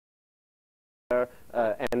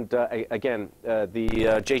And again, the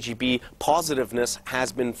JGB positiveness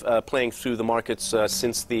has been playing through the markets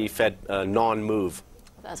since the Fed non-move.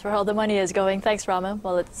 That's where all the money is going. Thanks, Rama.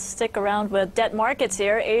 Well, let's stick around with debt markets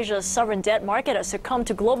here. Asia's sovereign debt market has succumbed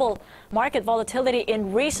to global market volatility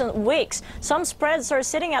in recent weeks. Some spreads are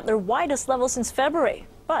sitting at their widest level since February.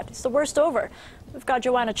 But it's the worst over. We've got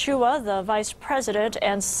Joanna Chua, the Vice President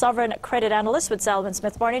and Sovereign Credit Analyst with Salomon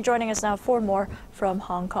Smith Barney, joining us now for more from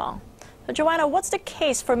Hong Kong. So, Joanna, what's the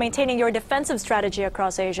case for maintaining your defensive strategy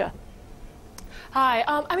across Asia? Hi.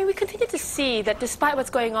 I mean, we continue to see that despite what's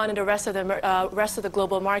going on in the rest of the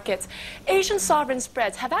global markets, Asian sovereign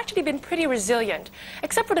spreads have actually been pretty resilient,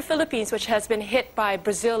 except for the Philippines, which has been hit by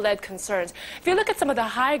Brazil-led concerns. If you look at some of the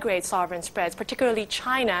high-grade sovereign spreads, particularly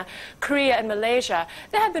China, Korea, and Malaysia,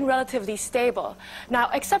 they have been relatively stable. Now,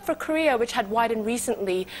 except for Korea, which had widened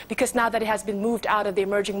recently because now that it has been moved out of the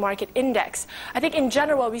emerging market index, I think in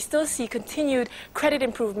general we still see continued credit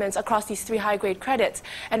improvements across these three high-grade credits,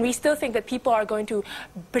 and we still think that people are going to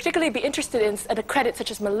particularly be interested in a credit such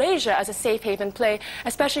as Malaysia as a safe haven play,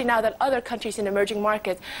 especially now that other countries in emerging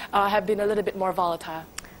markets have been a little bit more volatile.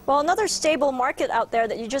 Well, another stable market out there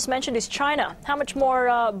that you just mentioned is China. How much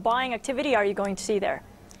more buying activity are you going to see there?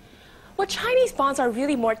 Well, Chinese bonds are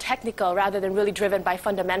really more technical rather than really driven by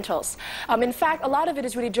fundamentals. In fact, a lot of it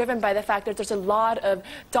is really driven by the fact that there's a lot of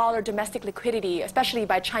dollar domestic liquidity, especially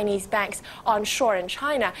by Chinese banks onshore in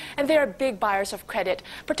China, and they are big buyers of credit,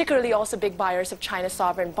 particularly also big buyers of China's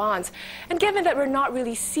sovereign bonds. And given that we're not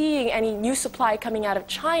really seeing any new supply coming out of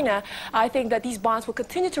China, I think that these bonds will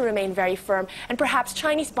continue to remain very firm, and perhaps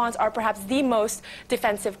Chinese bonds are perhaps the most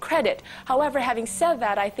defensive credit. However, having said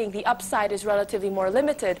that, I think the upside is relatively more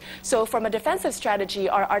limited. So from a defensive strategy,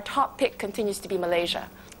 our top pick continues to be Malaysia.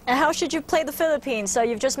 And how should you play the Philippines? So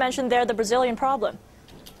you've just mentioned there the Brazilian problem.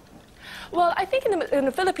 Well, I think in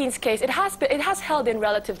the Philippines case, it has held in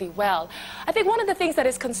relatively well. I think one of the things that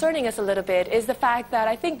is concerning us a little bit is the fact that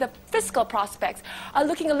I think the fiscal prospects are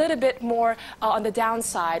looking a little bit more on the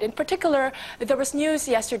downside. In particular, there was news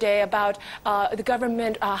yesterday about the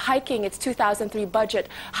government hiking its 2003 budget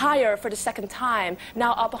higher for the second time,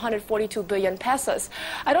 now up 142 billion pesos.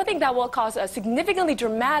 I don't think that will cause a significantly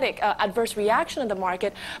dramatic adverse reaction in the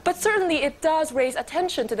market, but certainly it does raise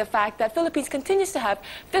attention to the fact that Philippines continues to have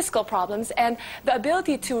fiscal problems, and the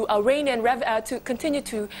ability to rein in to continue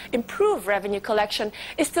to improve revenue collection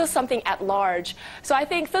is still something at large. So I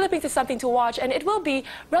think Philippines is something to watch, and it will be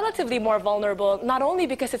relatively more vulnerable, not only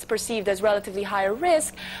because it's perceived as relatively higher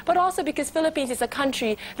risk, but also because Philippines is a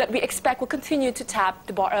country that we expect will continue to tap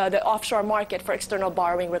the offshore market for external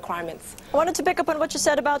borrowing requirements. I wanted to pick up on what you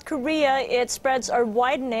said about Korea. Its spreads are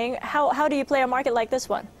widening. How do you play a market like this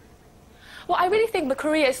one? Well, I really think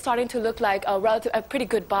Korea is starting to look like a pretty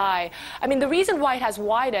good buy. I mean, the reason why it has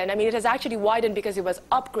widened, I mean, it has actually widened because it was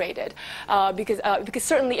upgraded. Because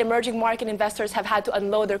certainly emerging market investors have had to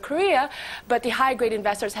unload their Korea, but the high-grade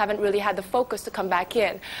investors haven't really had the focus to come back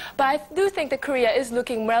in. But I do think that Korea is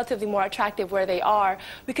looking relatively more attractive where they are.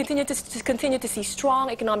 We continue to see strong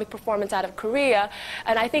economic performance out of Korea,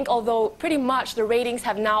 and I think although pretty much the ratings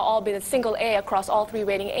have now all been a single A across all three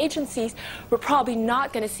rating agencies, we're probably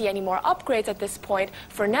not going to see any more upgrades at this point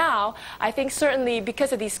for now. I think certainly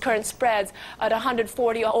because of these current spreads at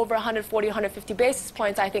 140 or over 140, 150 basis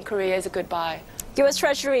points, I think Korea is a good buy. U.S.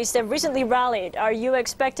 Treasuries, they've recently rallied. Are you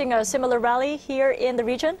expecting a similar rally here in the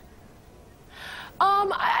region?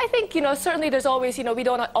 I think, certainly there's always, we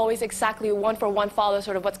don't always exactly one-for-one follow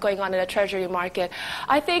sort of what's going on in the treasury market.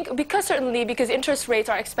 I think because interest rates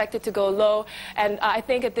are expected to go low, and I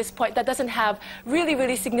think at this point that doesn't have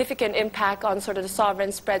really significant impact on sort of the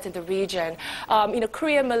sovereign spreads in the region.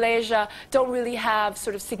 Korea and Malaysia don't really have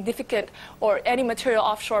sort of significant or any material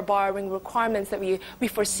offshore borrowing requirements that we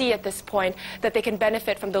foresee at this point that they can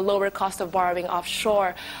benefit from the lower cost of borrowing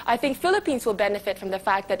offshore. I think Philippines will benefit from the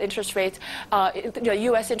fact that interest rates,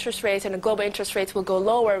 U.S. interest rates and the global interest rates will go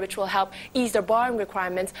lower, which will help ease their borrowing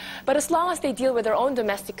requirements. But as long as they deal with their own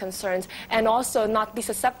domestic concerns and also not be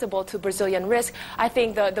susceptible to Brazilian risk, I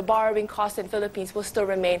think the borrowing cost in Philippines will still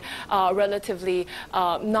remain relatively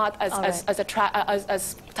not as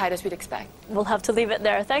tight as we'd expect. We'll have to leave it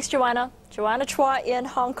there. Thanks, Joanna. Joanna Chua in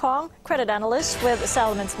Hong Kong, credit analyst with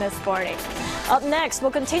Salomon Smith Barney. Up next,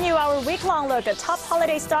 we'll continue our week-long look at top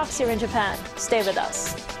holiday stocks here in Japan. Stay with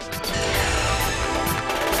us.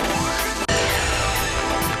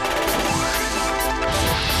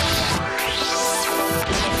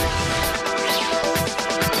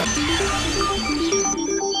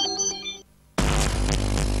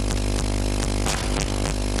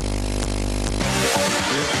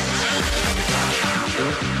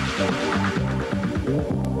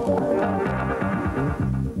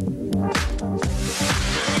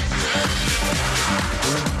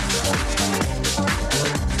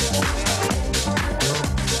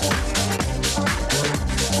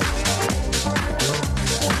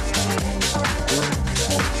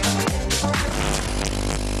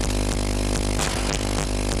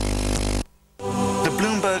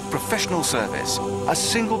 Professional Service, a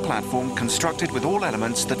single platform constructed with all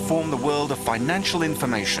elements that form the world of financial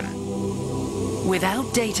information.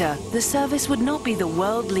 Without data, the service would not be the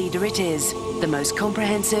world leader it is, the most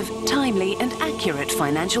comprehensive, timely and accurate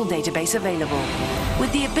financial database available.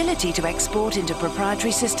 With the ability to export into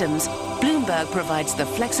proprietary systems, Bloomberg provides the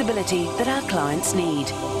flexibility that our clients need.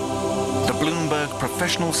 The Bloomberg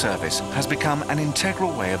Professional Service has become an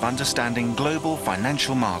integral way of understanding global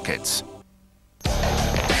financial markets.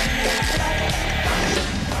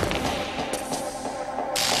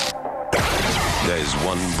 There's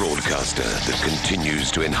one broadcaster that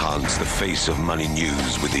continues to enhance the face of money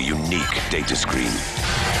news with a unique data screen.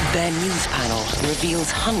 Their news panel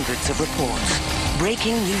reveals hundreds of reports,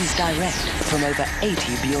 breaking news direct from over 80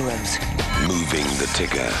 bureaus. Moving the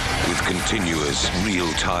ticker with continuous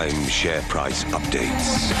real-time share price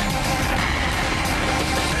updates.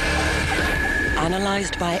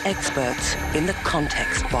 Analyzed by experts in the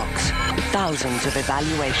context box. Thousands of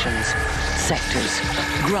evaluations, sectors,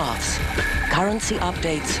 graphs, currency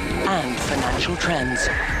updates and financial trends.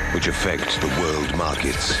 Which affect the world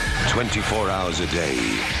markets 24 hours a day.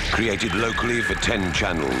 Created locally for 10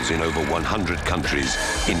 channels in over 100 countries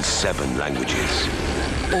in 7 languages.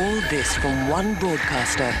 All this from one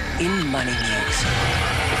broadcaster in Money News.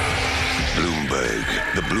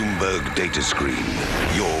 Bloomberg, the Bloomberg data screen.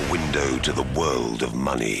 Your window to the world of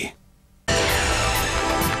money.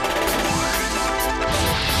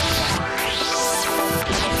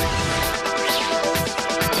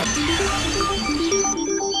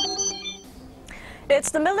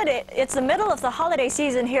 It's the middle of the holiday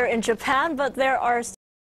season here in Japan, but there are